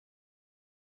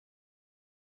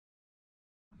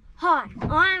Hi,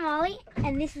 I'm Ollie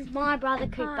and this is my brother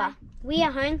Cooper. Hi. We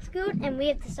are homeschooled and we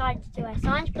have decided to do a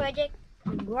science project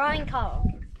on growing coral.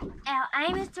 Our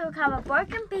aim is to recover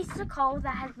broken pieces of coral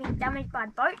that has been damaged by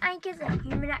boat anchors and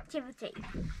human activity.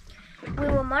 We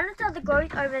will monitor the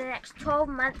growth over the next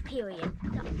 12-month period.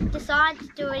 Decided to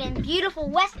do it in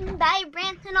beautiful Western Bay,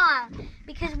 Brampton Island,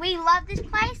 because we love this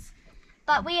place,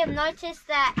 but we have noticed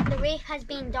that the reef has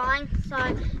been dying, so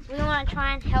we want to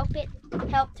try and help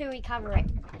to recover it.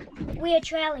 We are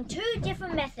trialling two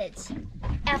different methods.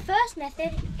 Our first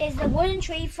method is the wooden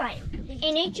tree frame.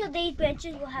 In each of these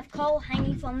benches will have coral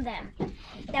hanging from them.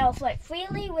 They will float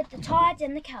freely with the tides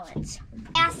and the currents.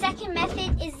 Our second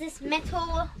method is this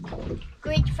metal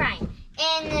grid frame.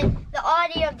 And the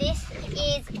idea of this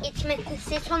is it's meant to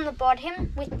sit on the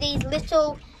bottom with these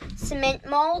little cement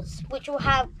molds which will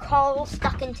have coral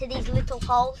stuck into these little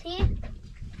holes here.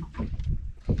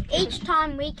 Each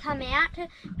time we come out,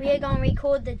 we are going to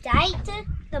record the date,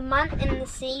 the month and the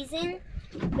season,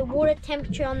 the water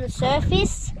temperature on the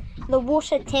surface, the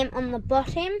water temp on the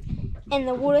bottom, and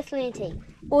the water salinity.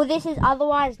 All this is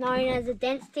otherwise known as the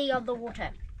density of the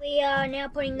water. We are now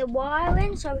putting the wire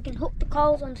in so we can hook the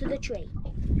corals onto the tree.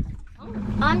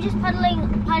 I'm just putting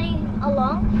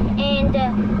along, and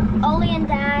Ollie and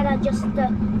Dad are just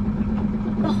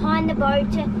behind the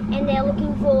boat and they're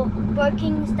looking for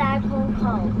broken staghorn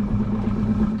coral.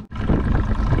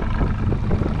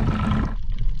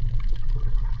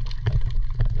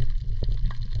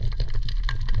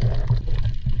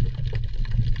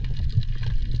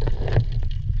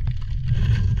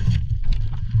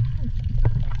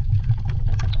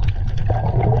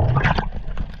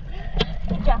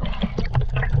 Good job.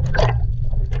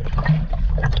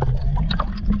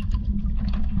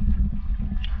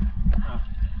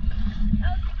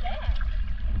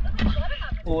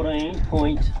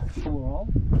 .4.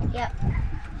 Yep.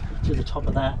 To the top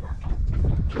of that.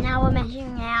 Now we're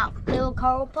measuring out little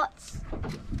coral pots.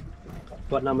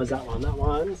 What number is that one? That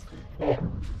one's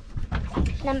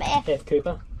Number F. F,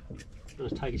 Cooper.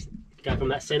 Let's go from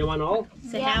that centre one, all.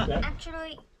 So yeah,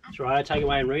 actually. That's right. Take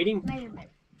away and reading. Measurement.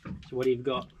 So what have you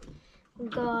got? We've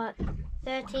got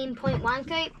 13.1,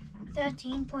 Coop.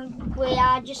 13. We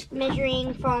are just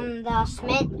measuring from the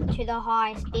cement to the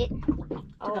highest bit.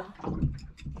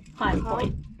 Highest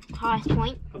point. Highest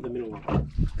point. Of the middle one.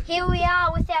 Here we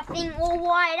are with our thing all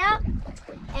wired up.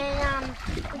 And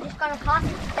we're just going to pass it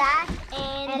to Dad.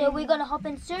 And we're going to hop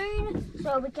in soon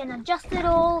so we can adjust it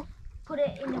all, put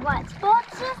it in the right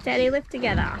spots. Daddy, lift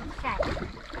together. Okay.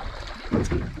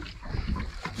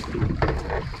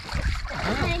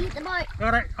 Okay, hit the boat.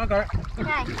 Got it, I got it.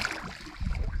 Okay.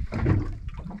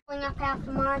 Pulling up our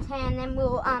thermometer and then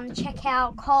we'll check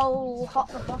how cold hot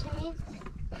the bottom is.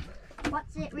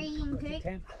 What's it reading, Coop?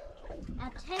 Temp.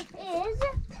 Our temp is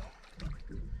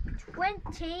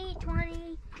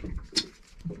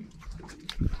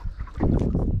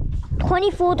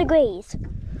 24 degrees.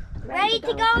 Ready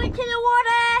to go into the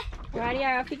water?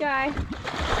 Rightio, off you go.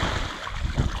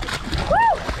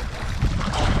 Woo!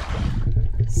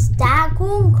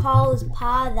 Staghorn coral is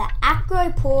part of the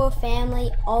Acropora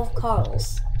family of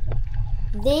corals.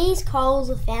 These corals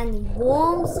are found in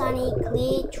warm, sunny,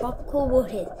 clear tropical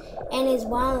waters and is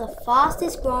one of the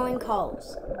fastest growing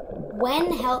corals.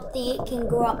 When healthy, it can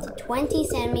grow up to 20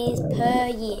 centimeters per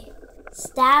year.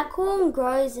 Staghorn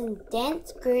grows in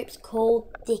dense groups called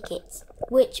thickets,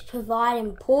 which provide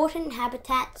important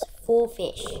habitats for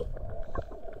fish.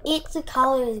 Its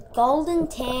colour is golden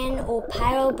tan or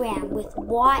pale brown with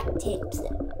white tips.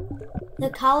 The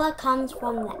colour comes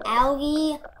from the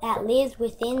algae that lives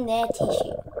within their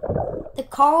tissue. The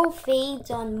coral feeds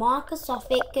on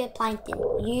microscopic plankton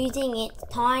using its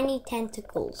tiny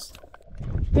tentacles.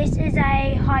 This is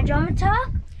a hydrometer.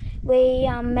 We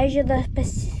measure the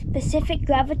specific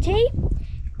gravity.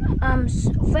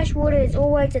 Fresh water is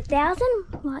always 1,000,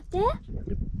 right there.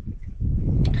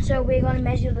 So we're going to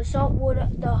measure the salt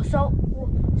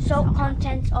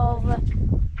contents of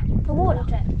the water.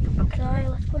 So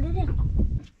let's put it in.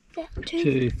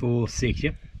 2, 4, 6,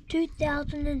 yep.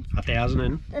 2,000 and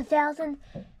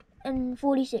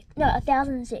 1,046. No,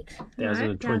 1,006.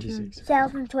 1,026.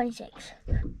 1,026.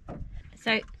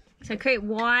 So Coop,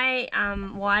 why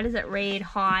does it read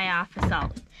higher for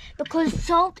salt? Because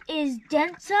salt is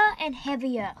denser and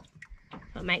heavier.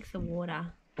 What makes the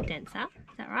water denser?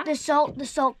 Is that right? The salt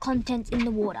contents in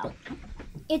the water.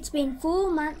 It's been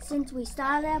 4 months since we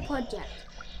started our project.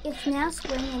 It's now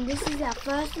spring and this is our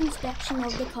first inspection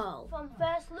of the coral. From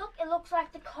first look, it looks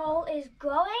like the coral is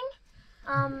growing.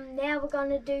 Now we're going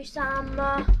to do some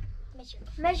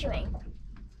measuring.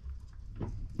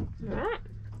 Alright,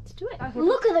 let's do it.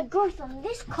 Look at the growth on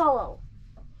this coral.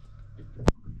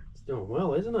 doing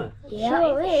well, isn't it?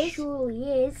 Yeah, it surely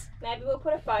is. Maybe we'll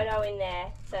put a photo in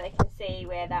there so they can see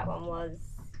where that one was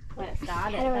when it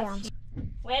started.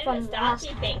 Where did it start, do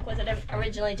you think? Was it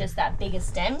originally just that bigger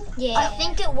stem? Yeah. I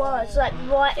think it was like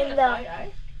right in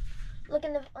the. Look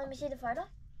in the. Let me see the photo.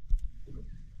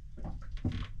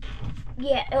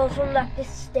 Yeah, it was from like this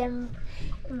stem.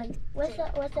 Like, what's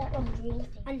that one really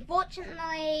thing?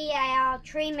 Unfortunately, our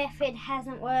tree method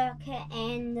hasn't worked,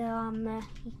 and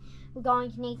we're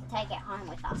going to need to take it home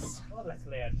with us. Oh, that's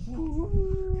loud.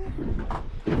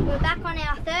 We're back on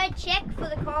our third check for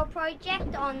the coral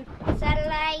project on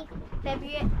Saturday,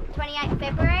 28th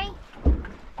February.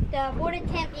 The water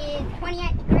temp is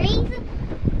 28 degrees,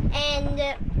 and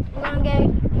we're going to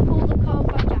go pull the coral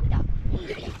project up.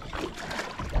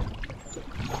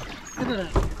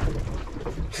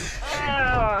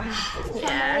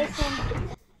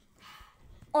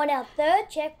 On our third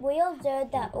check, we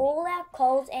observed that all our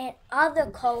corals and other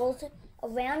corals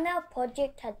around our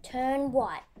project had turned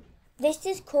white. This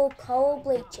is called coral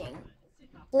bleaching.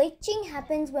 Bleaching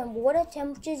happens when water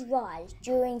temperatures rise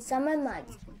during summer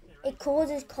months. It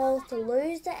causes corals to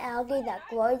lose the algae that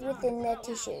grows within their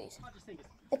tissues.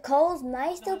 The corals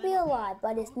may still be alive,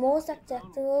 but it's more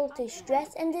susceptible to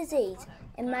stress and disease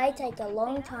and may take a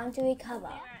long time to recover.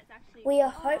 We are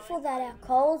hopeful that our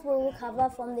corals will recover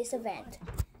from this event.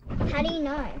 How do you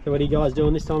know? So what are you guys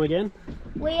doing this time again?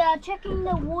 We are checking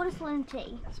the water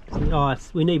salinity. Oh,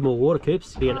 we need more water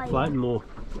coops to get it floating more.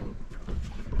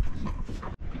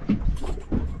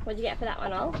 What did you get for that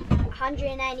one, Ol?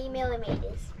 180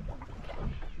 millimeters.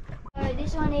 So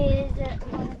this one is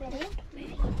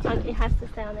It has to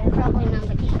stay on there. probably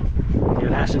number 10. You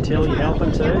got Ash and Till, you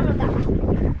helping too?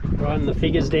 Writing the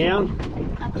figures down.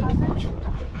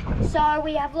 So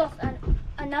we have lost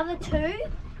another 2,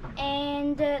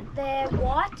 and they're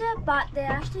whiter, but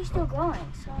they're actually still growing.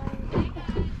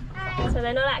 So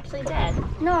they're not actually dead?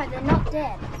 No, they're not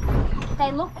dead.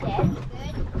 They look dead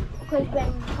because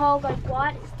when coral goes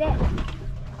white, it's dead.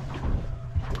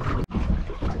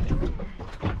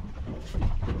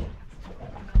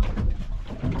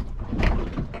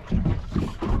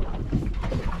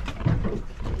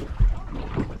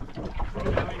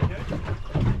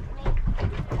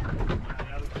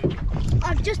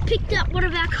 I've just picked up one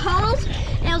of our corals.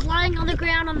 It was lying on the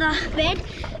ground on the bed,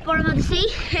 bottom of the sea,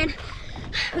 and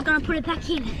we're going to put it back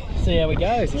in. See how it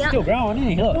goes. It's still growing,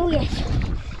 isn't it? Look. Oh yes,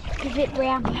 it's a bit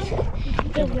brown, but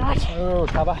it'll be right. Oh,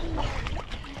 cover.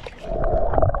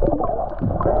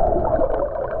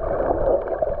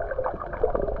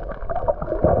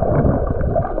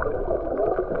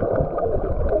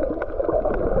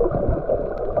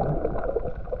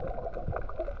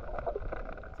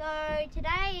 So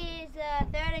today is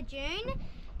 3rd of June,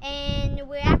 and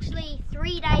we're actually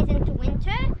 3 days into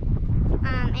winter,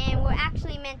 and we're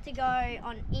actually meant to go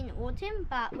on in autumn,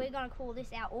 but we're going to call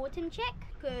this our autumn check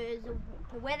because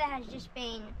the weather has just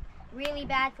been really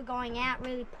bad for going out,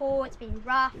 really poor. It's been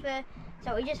rough,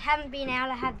 so we just haven't been able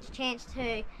to have the chance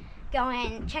to go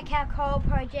and check our coral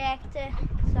project.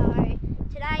 So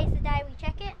today is the day we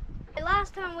check it. The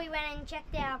last time we went and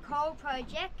checked our coral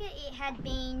project, it had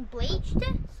been bleached,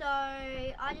 so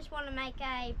I just want to make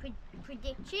a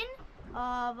prediction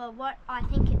of what I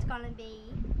think it's going to be,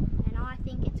 and I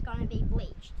think it's going to be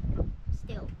bleached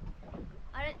still.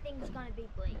 I don't think it's going to be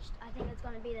bleached. I think it's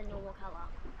going to be the normal colour.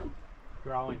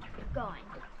 Growing. Going.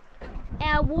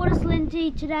 Our water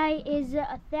salinity today is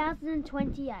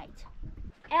 1028.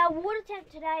 Our water temp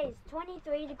today is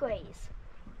 23 degrees.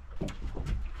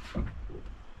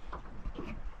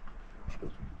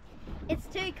 It's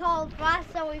too cold for us,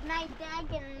 so we've made Dad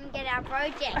and get our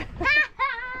project.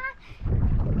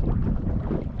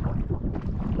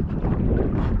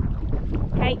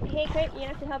 Hey, here, Coop, you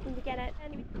have to help him to get it.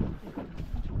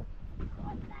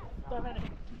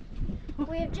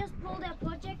 We have just pulled our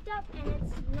project up and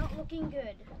it's not looking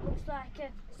good. Looks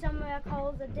like some of our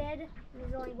corals are dead and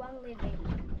there's only one living.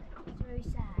 It's very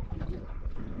sad.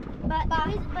 But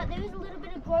there is a little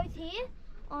bit of growth here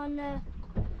on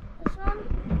this one.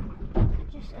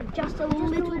 Just a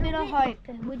little bit of hope.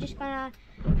 We're just gonna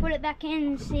put it back in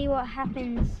and see what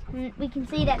happens. We can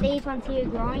see that these ones here are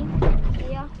growing.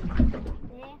 Here,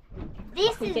 there.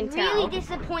 This is really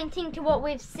disappointing to what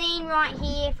we've seen right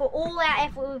here for all our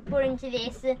effort we've put into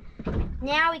this.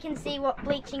 Now we can see what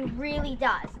bleaching really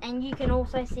does, and you can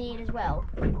also see it as well.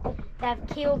 They've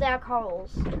killed our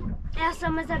corals. Our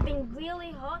summers have been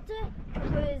really hot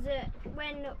because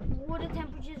when water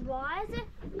temperatures rise,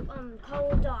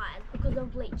 coral dies because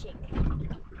of bleaching.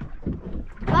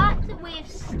 But we've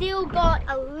still got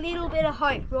a little bit of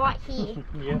hope right here.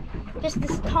 Yeah. Just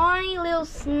this tiny little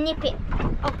snippet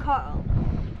of coral.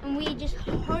 and we're just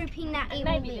hoping that it will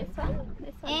Maybe live. this one.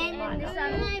 This one And might this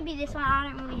not. one, maybe this one, I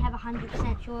don't really have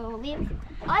 100% sure it will live.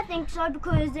 I think so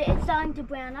because it's starting to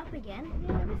brown up again.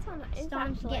 Yeah, this one It's is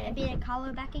starting to get a actually. bit of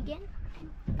colour back again.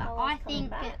 But Colour's I coming think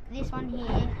back. that this one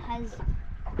here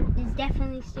is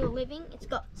definitely still living. It's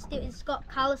got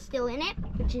colour still in it,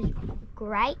 which is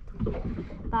great.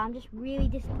 But I'm just really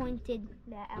disappointed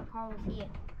that our coral's here.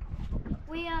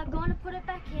 We are going to put it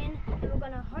back in, and we're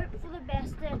going to hope for the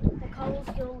best that the corals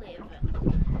still live.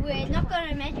 We're not going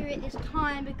to measure it this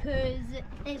time because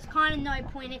there's kind of no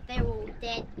point if they're all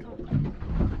dead.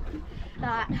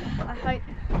 But I hope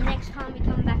next time we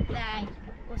come back there,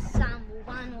 or some, or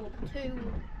one, or two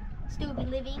will still be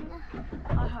living.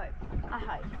 I hope.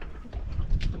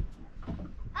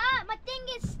 Ah, my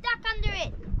thing is stuck under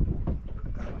it.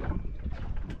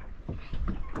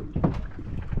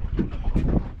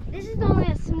 This is only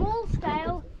a small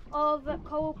scale of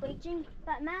coral bleaching,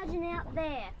 but imagine out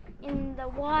there in the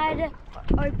wide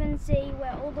open sea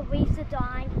where all the reefs are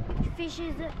dying, fish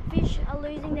are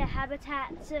losing their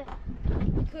habitats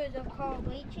because of coral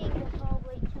bleaching.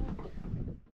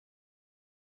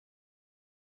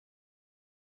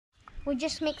 We're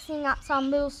just mixing up some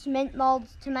little cement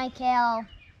molds to make our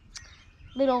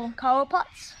little coral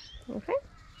pots. Okay.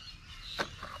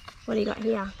 What do you got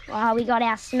here? Well, we got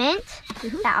our cement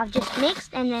that I've just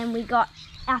mixed, and then we got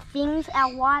our things,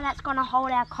 our wire that's gonna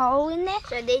hold our coral in there.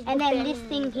 So and then this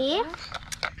thing here,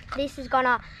 this is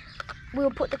gonna,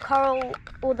 we'll put the coral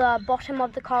or the bottom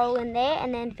of the coral in there,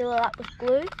 and then fill it up with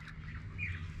glue.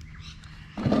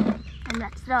 And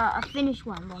that's a finished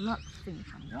one. Well, not the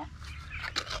finished one yet.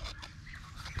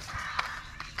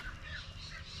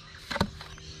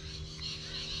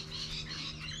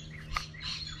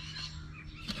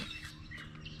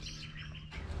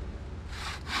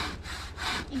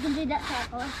 You can do that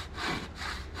carefully.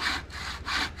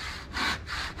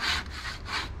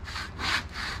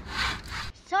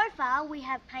 So far we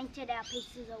have painted our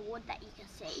pieces of wood that you can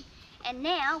see, and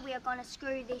now we are going to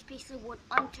screw these pieces of wood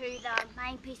onto the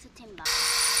main piece of timber.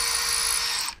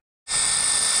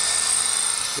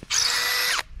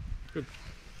 Good.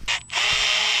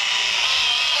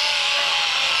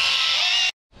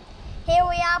 Here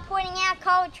we are putting our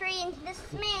coral tree into the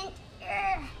cement.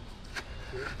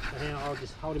 So now I'll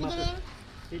just hold him up.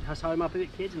 Dig it Just hold him up a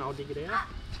bit, kids, and I'll dig it out.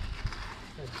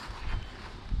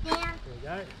 Down. There we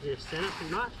go. Just stand up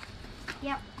pretty much.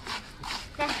 Yep.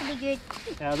 That should be good.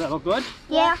 How does that look good?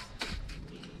 Yeah.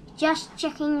 Just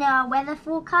checking the weather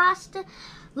forecast.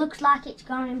 Looks like it's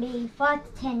going to be 5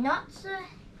 to 10 knots.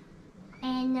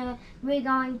 And we're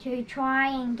going to try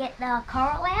and get the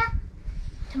coral out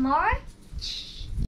tomorrow.